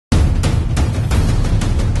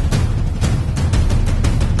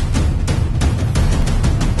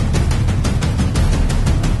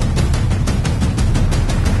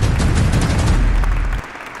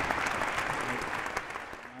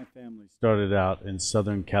started out in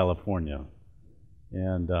Southern California.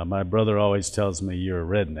 And my brother always tells me, you're a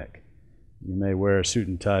redneck. You may wear a suit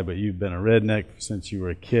and tie, but you've been a redneck since you were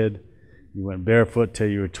a kid. You went barefoot till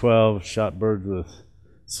you were 12, shot birds with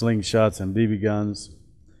slingshots and BB guns.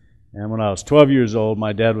 And when I was 12 years old,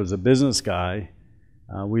 my dad was a business guy.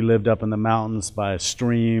 We lived up in the mountains by a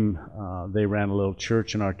stream. They ran a little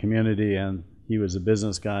church in our community, and he was a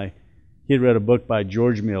business guy. He had read a book by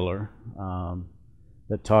George Mueller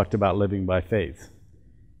that talked about living by faith.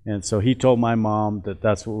 And so he told my mom that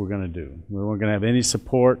that's what we're going to do. We weren't going to have any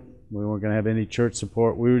support. We weren't going to have any church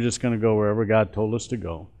support. We were just going to go wherever God told us to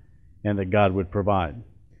go, and that God would provide.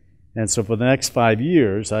 And so for the next 5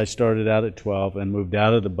 years, I started out at 12 and moved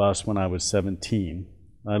out of the bus when I was 17.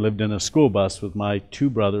 I lived in a school bus with my 2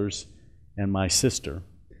 brothers and my sister.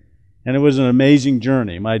 And it was an amazing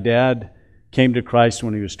journey. My dad came to Christ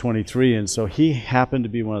when he was 23, and so he happened to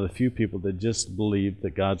be one of the few people that just believed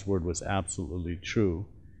that God's Word was absolutely true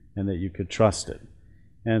and that you could trust it.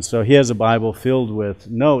 And so he has a Bible filled with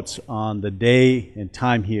notes on the day and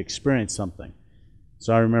time he experienced something.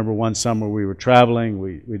 So I remember one summer we were traveling.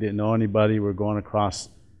 We didn't know anybody. We were going across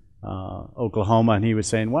Oklahoma, and he was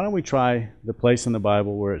saying, why don't we try the place in the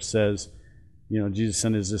Bible where it says, you know, Jesus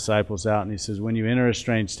sent his disciples out, and he says, when you enter a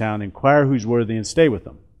strange town, inquire who's worthy and stay with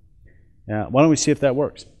them. Why don't we see if that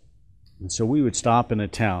works? And so we would stop in a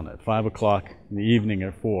town at 5 o'clock in the evening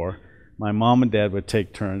or 4. My mom and dad would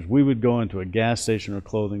take turns. We would go into a gas station or a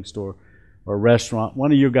clothing store or a restaurant,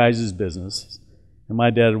 one of your guys' businesses. And my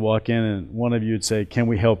dad would walk in, and one of you would say, can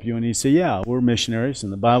we help you? And he'd say, yeah, we're missionaries.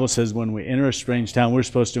 And the Bible says when we enter a strange town, we're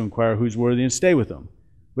supposed to inquire who's worthy and stay with them.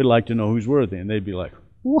 We'd like to know who's worthy. And they'd be like,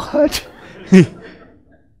 what?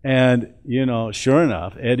 And, you know, sure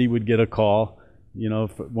enough, Eddie would get a call. You know,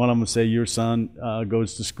 one of them would say, your son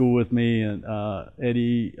goes to school with me, and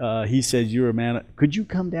Eddie, he says, you're a man. Could you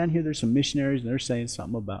come down here? There's some missionaries, and they're saying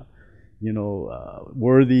something about, you know,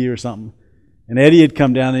 worthy or something. And Eddie had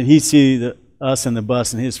come down, and he'd see us in the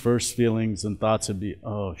bus, and his first feelings and thoughts would be,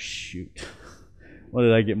 oh, shoot, what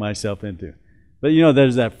did I get myself into? But, you know,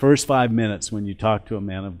 there's that first 5 minutes when you talk to a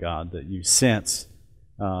man of God that you sense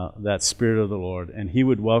that Spirit of the Lord, and he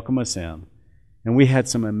would welcome us in. And we had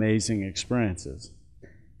some amazing experiences.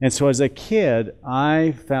 And so as a kid,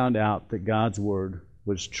 I found out that God's Word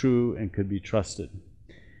was true and could be trusted.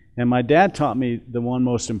 And my dad taught me the one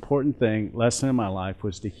most important lesson in my life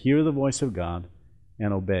was to hear the voice of God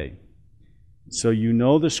and obey. So you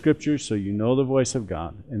know the Scriptures, so you know the voice of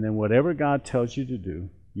God, and then whatever God tells you to do,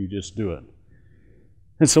 you just do it.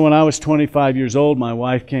 And so when I was 25 years old, my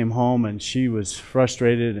wife came home, and she was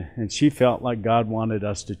frustrated, and she felt like God wanted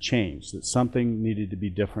us to change, that something needed to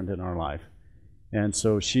be different in our life. And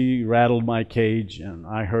so she rattled my cage, and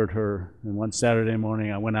I heard her. And one Saturday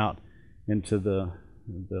morning, I went out into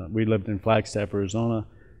we lived in Flagstaff, Arizona,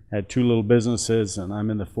 had 2 little businesses, and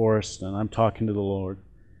I'm in the forest, and I'm talking to the Lord.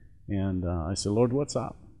 And I said, Lord, what's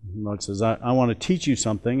up? And the Lord says, I want to teach you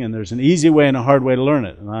something, and there's an easy way and a hard way to learn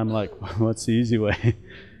it. And I'm like, what's the easy way?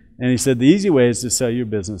 And he said, the easy way is to sell your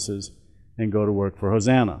businesses and go to work for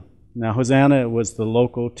Hosanna. Now, Hosanna was the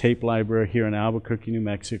local tape library here in Albuquerque, New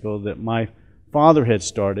Mexico, that my father had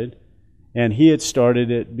started. And he had started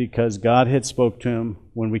it because God had spoke to him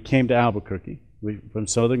when we came to Albuquerque from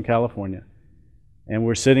Southern California. And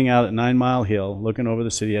we're sitting out at 9 Mile Hill looking over the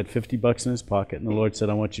city. He had $50 in his pocket. And the Lord said,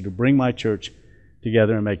 I want you to bring my church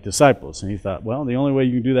together and make disciples. And he thought, well, the only way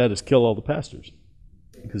you can do that is kill all the pastors.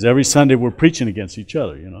 Because every Sunday we're preaching against each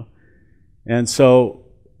other, you know. And so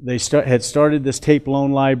they had started this tape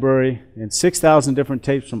loan library, and 6,000 different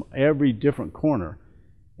tapes from every different corner.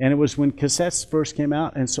 And it was when cassettes first came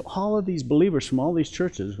out, and so all of these believers from all these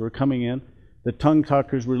churches were coming in. The tongue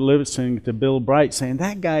talkers were listening to Bill Bright saying,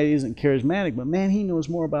 that guy isn't charismatic, but man, he knows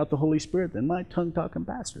more about the Holy Spirit than my tongue-talking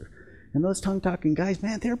pastor. And those tongue-talking guys,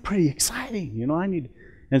 man, they're pretty exciting. You know,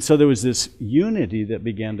 And so there was this unity that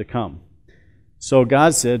began to come. So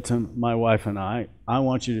God said to my wife and I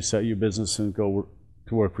want you to sell your business and go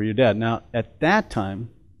to work for your dad. Now, at that time,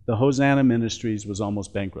 the Hosanna Ministries was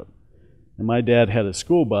almost bankrupt. And my dad had a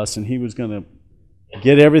school bus, and he was going to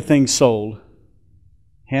get everything sold,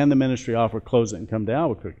 hand the ministry off, or close it and come to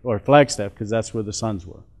Albuquerque, or Flagstaff, because that's where the sons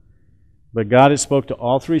were. But God had spoke to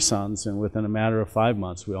all 3 sons, and within a matter of 5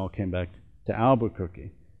 months, we all came back to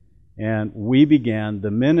Albuquerque. And we began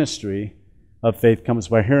the ministry of Faith Comes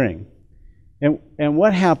by Hearing. And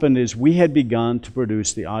what happened is we had begun to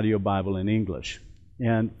produce the audio Bible in English.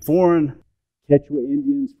 And foreign Quechua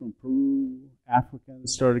Indians from Peru,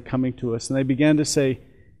 Africans started coming to us, and they began to say,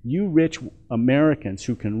 you rich Americans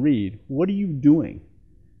who can read, what are you doing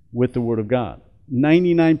with the Word of God?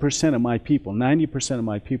 99% of my people, 90% of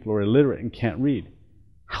my people are illiterate and can't read.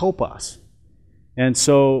 Help us. And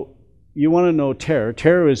so you want to know terror.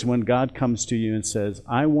 Terror is when God comes to you and says,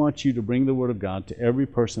 I want you to bring the Word of God to every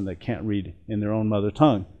person that can't read in their own mother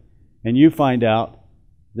tongue. And you find out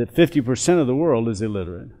that 50% of the world is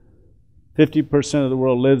illiterate. 50% of the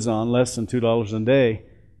world lives on less than $2 a day,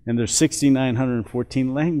 and there's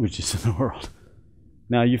 6,914 languages in the world.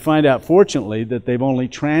 Now you find out, fortunately, that they've only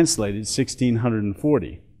translated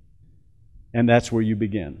 1,640. And that's where you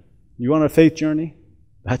begin. You want a faith journey?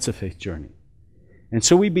 That's a faith journey. And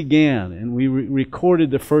so we began, and we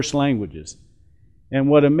recorded the first languages. And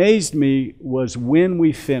what amazed me was when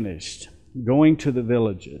we finished going to the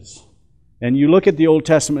villages. And you look at the Old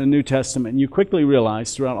Testament and New Testament, and you quickly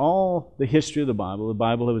realize throughout all the history of the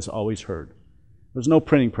Bible was always heard. There was no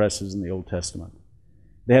printing presses in the Old Testament.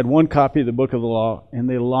 They had one copy of the Book of the Law, and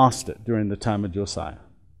they lost it during the time of Josiah.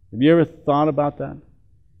 Have you ever thought about that?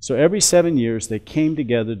 So every 7 years, they came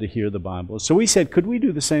together to hear the Bible. So we said, could we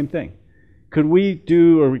do the same thing? Could we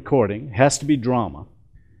do a recording? It has to be drama.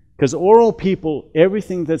 Because oral people,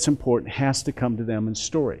 everything that's important has to come to them in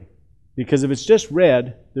story. Because if it's just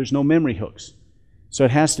read, there's no memory hooks. So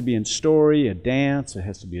it has to be in story, a dance, it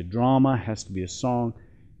has to be a drama, it has to be a song.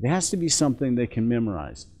 It has to be something they can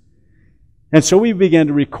memorize. And so we began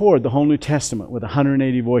to record the whole New Testament with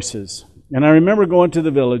 180 voices. And I remember going to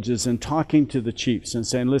the villages and talking to the chiefs and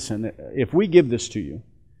saying, listen, if we give this to you,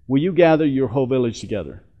 will you gather your whole village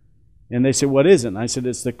together? And they said, what is it? And I said,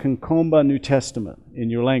 it's the Concomba New Testament in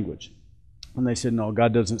your language. And they said, no,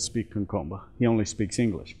 God doesn't speak Concomba. He only speaks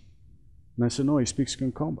English. And I said, no, He speaks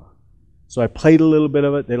Concomba. So I played a little bit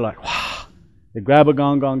of it. They're like, wow. They grab a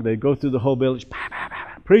gong, they go through the whole village. Bah, bah, bah,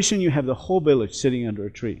 bah. Pretty soon you have the whole village sitting under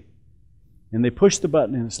a tree. And they push the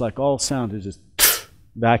button, and it's like all sound is just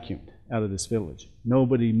vacuumed out of this village.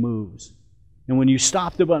 Nobody moves. And when you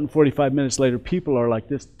stop the button 45 minutes later, people are like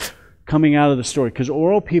this, coming out of the story. Because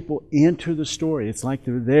oral people enter the story. It's like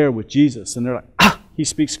they're there with Jesus. And they're like, He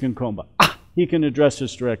speaks Concomba. He can address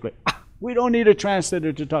us directly. We don't need a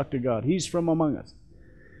translator to talk to God. He's from among us.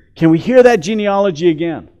 Can we hear that genealogy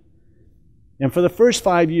again? And for the first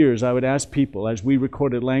 5 years, I would ask people, as we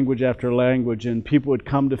recorded language after language, and people would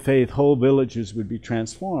come to faith, whole villages would be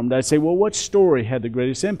transformed. I'd say, well, what story had the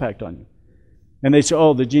greatest impact on you? And they say,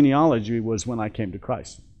 oh, the genealogy was when I came to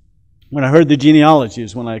Christ. When I heard the genealogy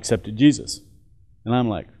is when I accepted Jesus. And I'm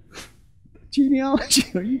like,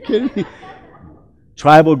 genealogy? Are you kidding me?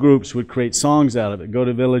 Tribal groups would create songs out of it, go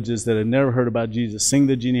to villages that had never heard about Jesus, sing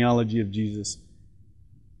the genealogy of Jesus,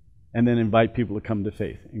 and then invite people to come to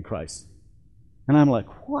faith in Christ. And I'm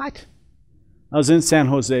like, what? I was in San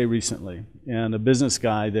Jose recently, and a business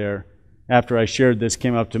guy there, after I shared this,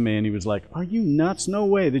 came up to me and he was like, are you nuts? No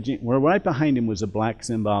way. Well, right behind him was a black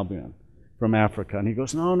Zimbabwean from Africa. And he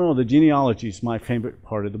goes, no, the genealogy is my favorite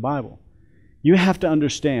part of the Bible. You have to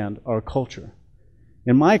understand our culture.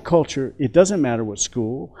 In my culture, it doesn't matter what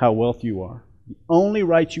school, how wealthy you are. The only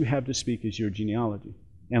right you have to speak is your genealogy.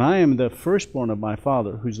 And I am the firstborn of my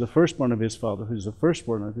father, who's the firstborn of his father, who's the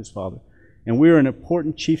firstborn of his father. And we're an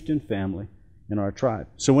important chieftain family in our tribe.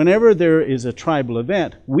 So whenever there is a tribal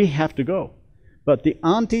event, we have to go. But the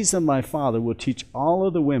aunties of my father will teach all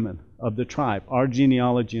of the women of the tribe our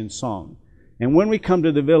genealogy and song. And when we come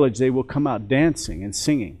to the village, they will come out dancing and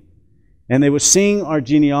singing. And they will sing our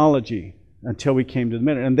genealogy until we came to the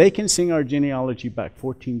middle. And they can sing our genealogy back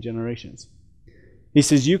 14 generations. He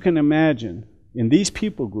says, you can imagine in these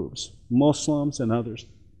people groups, Muslims and others,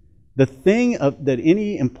 the thing that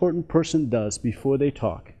any important person does before they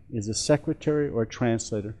talk is a secretary or a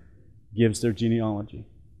translator gives their genealogy.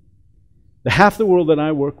 The half the world that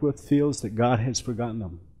I work with feels that God has forgotten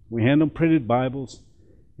them. We hand them printed Bibles,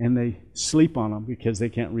 and they sleep on them because they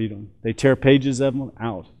can't read them. They tear pages of them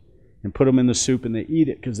out and put them in the soup, and they eat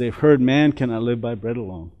it because they've heard man cannot live by bread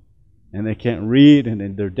alone. And they can't read, and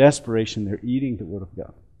in their desperation, they're eating the Word of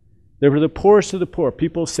God. They were the poorest of the poor.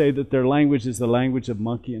 People say that their language is the language of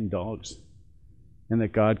monkey and dogs, and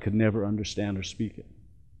that God could never understand or speak it.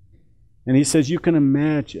 And he says, you can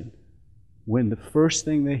imagine when the first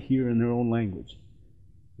thing they hear in their own language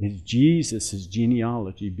is Jesus'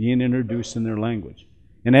 genealogy being introduced in their language.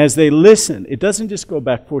 And as they listen, it doesn't just go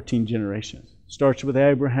back 14 generations. It starts with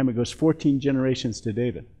Abraham, it goes 14 generations to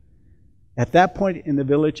David. At that point in the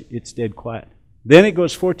village, it's dead quiet. Then it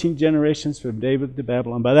goes 14 generations from David to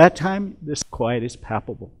Babylon. By that time, this quiet is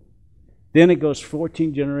palpable. Then it goes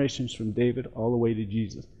 14 generations from David all the way to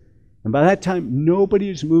Jesus. And by that time, nobody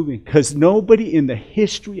is moving, because nobody in the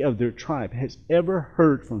history of their tribe has ever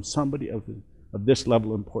heard from somebody of this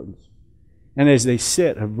level of importance. And as they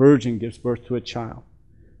sit, a virgin gives birth to a child.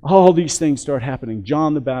 All these things start happening.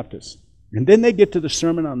 John the Baptist. And then they get to the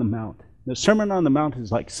Sermon on the Mount. The Sermon on the Mount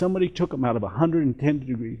is like somebody took them out of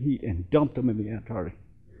 110-degree heat and dumped them in the Antarctic.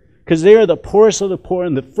 Because they are the poorest of the poor,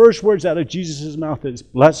 and the first words out of Jesus' mouth is,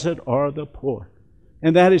 blessed are the poor.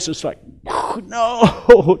 And that is just like,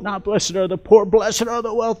 no, not blessed are the poor, blessed are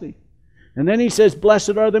the wealthy. And then he says,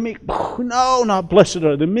 blessed are the meek. No, not blessed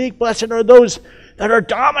are the meek, blessed are those that are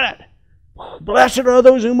dominant. Blessed are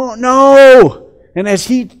those who won't. No! And as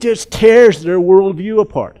he just tears their worldview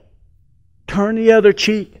apart, turn the other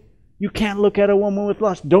cheek. You can't look at a woman with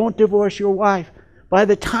lust. Don't divorce your wife. By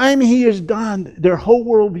the time he is done, their whole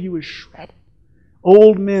worldview is shredded.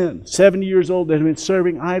 Old men, 70 years old, that have been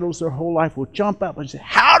serving idols their whole life will jump up and say,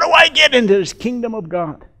 how do I get into this kingdom of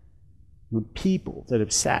God? When people that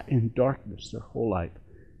have sat in darkness their whole life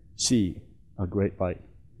see a great light.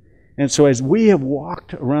 And so as we have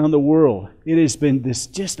walked around the world, it has been this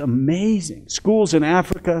just amazing. Schools in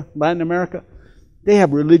Africa, Latin America, they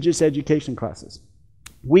have religious education classes.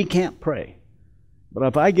 We can't pray. But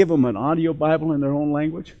if I give them an audio Bible in their own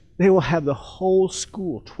language, they will have the whole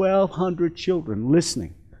school, 1,200 children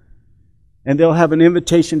listening. And they'll have an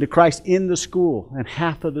invitation to Christ in the school, and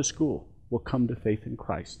half of the school will come to faith in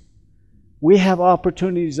Christ. We have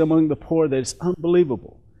opportunities among the poor that is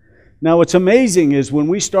unbelievable. Now, what's amazing is when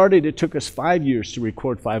we started, it took us 5 years to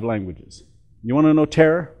record 5 languages. You want to know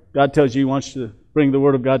terror? God tells you He wants to bring the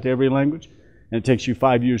Word of God to every language, and it takes you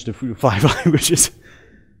 5 years to do 5 languages.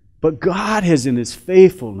 But God has, in His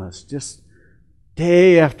faithfulness, just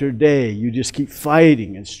day after day, you just keep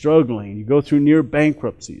fighting and struggling. You go through near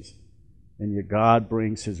bankruptcies, and yet God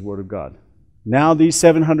brings His Word of God. Now these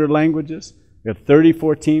 700 languages, we have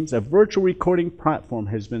 34 teams. A virtual recording platform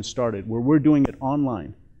has been started where we're doing it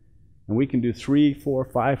online. And we can do 300,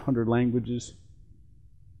 400, 500 languages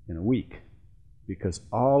in a week. Because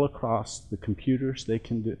all across the computers they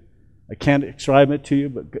can do. I can't describe it to you,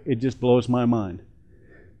 but it just blows my mind.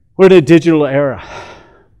 We're in a digital era.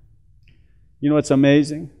 You know what's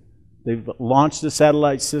amazing? They've launched a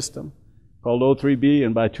satellite system called O3B,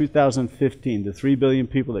 and by 2015, the 3 billion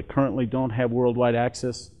people that currently don't have worldwide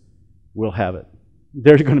access will have it.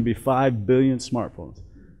 There are going to be 5 billion smartphones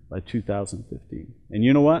by 2015. And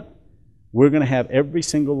you know what? We're going to have every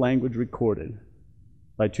single language recorded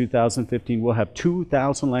by 2015. We'll have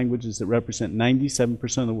 2,000 languages that represent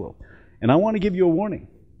 97% of the world. And I want to give you a warning.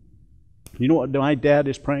 You know what my dad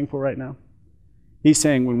is praying for right now? He's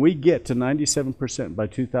saying when we get to 97% by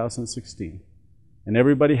 2016 and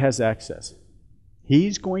everybody has access,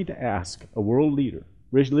 he's going to ask a world leader,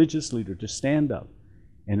 religious leader, to stand up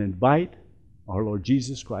and invite our Lord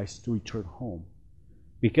Jesus Christ to return home.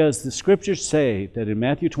 Because the scriptures say that in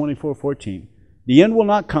Matthew 24:14, the end will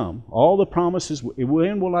not come, all the promises, the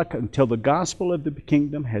end will not come until the gospel of the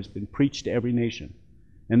kingdom has been preached to every nation.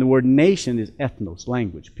 And the word nation is ethnos,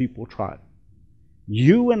 language, people, tribe.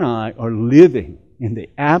 You and I are living in the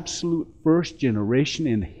absolute first generation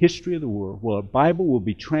in the history of the world where a Bible will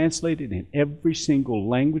be translated in every single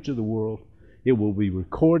language of the world. It will be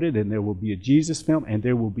recorded, and there will be a Jesus film, and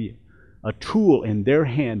there will be a tool in their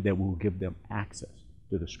hand that will give them access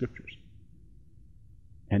to the scriptures.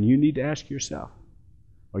 And you need to ask yourself,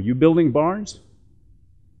 are you building barns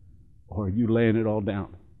or are you laying it all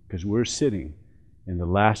down? Because we're sitting in the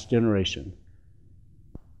last generation.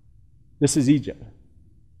 This is Egypt.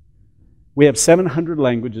 We have 700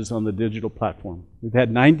 languages on the digital platform. We've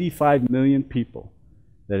had 95 million people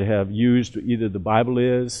that have used either the Bible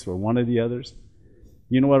is or one of the others.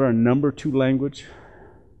 You know what our number 2 language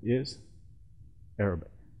is? Arabic.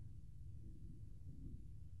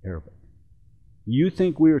 Arabic. You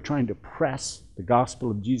think we are trying to press the gospel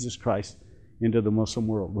of Jesus Christ into the Muslim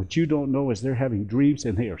world. What you don't know is they're having dreams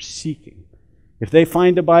and they are seeking. If they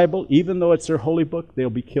find a Bible, even though it's their holy book, they'll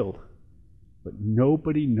be killed. But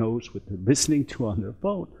nobody knows what they're listening to on their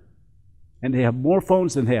phone. And they have more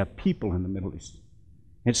phones than they have people in the Middle East.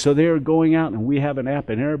 And so they are going out, and we have an app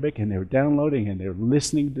in Arabic, and they're downloading, and they're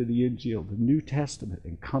listening to the Injil, the New Testament,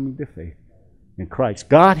 and coming to faith in Christ.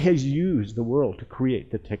 God has used the world to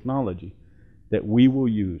create the technology that we will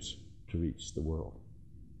use to reach the world.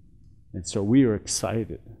 And so we are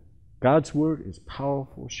excited. God's word is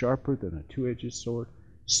powerful, sharper than a two-edged sword,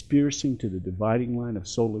 piercing to the dividing line of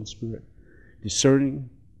soul and spirit, discerning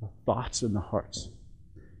the thoughts and the hearts.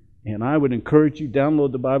 And I would encourage you,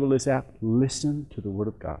 download the Bible app, listen to the Word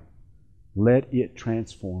of God. Let it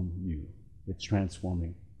transform you. It's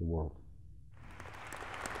transforming the world.